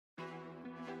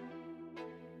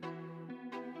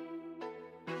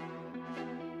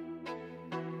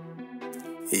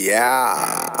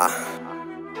Yeah.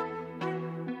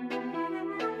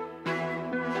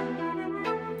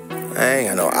 I ain't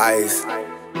got no ice.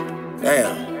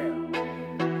 Damn.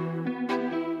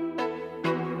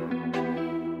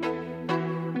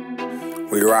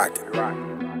 We rockin'.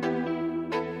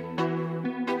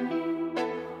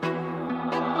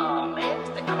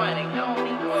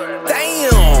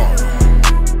 Damn.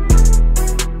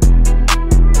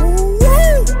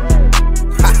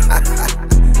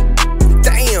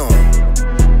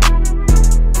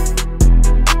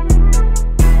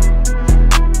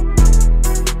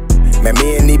 Man,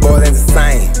 me and these boys ain't the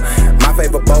same. My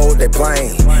favorite bowl, they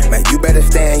plain. Man, you better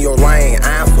stay in your lane.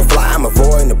 I'm so fly, I'm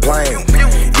avoiding the plane.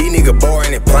 These niggas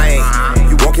boring and plain.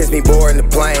 You won't catch me boring the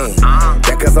plane.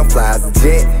 That cause I'm fly as a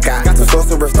jet. Got some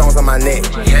sorcerer stones on my neck.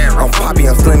 I'm Papiii,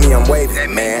 I'm Slimmy, I'm wavy,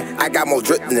 man. I got more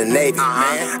drip than the Navy,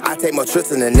 man. I take more trips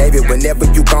than the Navy. Whenever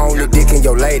you gone, the dick in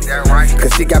your lady.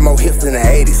 Cause she got more hips than the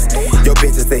 80s. Your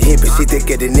bitch is a hippie, she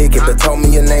thicker than nigga. But told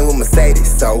me your name was Mercedes.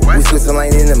 So we switchin'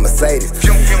 lane in the Mercedes.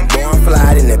 Boy, I'm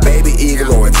fly in the Baby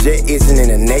Eagle or a jet itchin'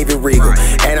 in the Navy Regal.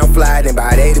 And I'm flying in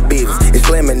about 80 beaters. It's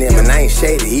Slim and them and I ain't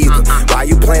shady either. Why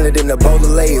you planted in the bowl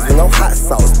of Lays with no hot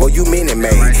sauce? Boy, you Minute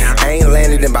Maid. I ain't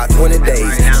landed in about 20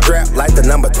 days. Strapped like the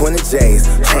number 20 J's.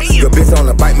 Your bitch on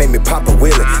the bike made me pop a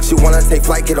wheelie. She wanna take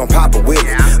flight, get on Papa Willie.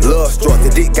 Love struck, the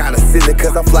dick got a silly.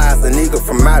 Cause I fly as a nigga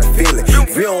from out of Philly.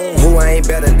 Vroom, who I ain't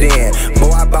better than.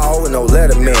 Boy, I ball with no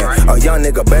letterman. A young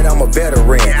nigga bet I'm a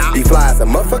veteran. He flies a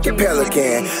motherfucking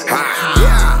pelican. Ha,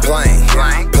 yeah,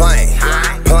 plane.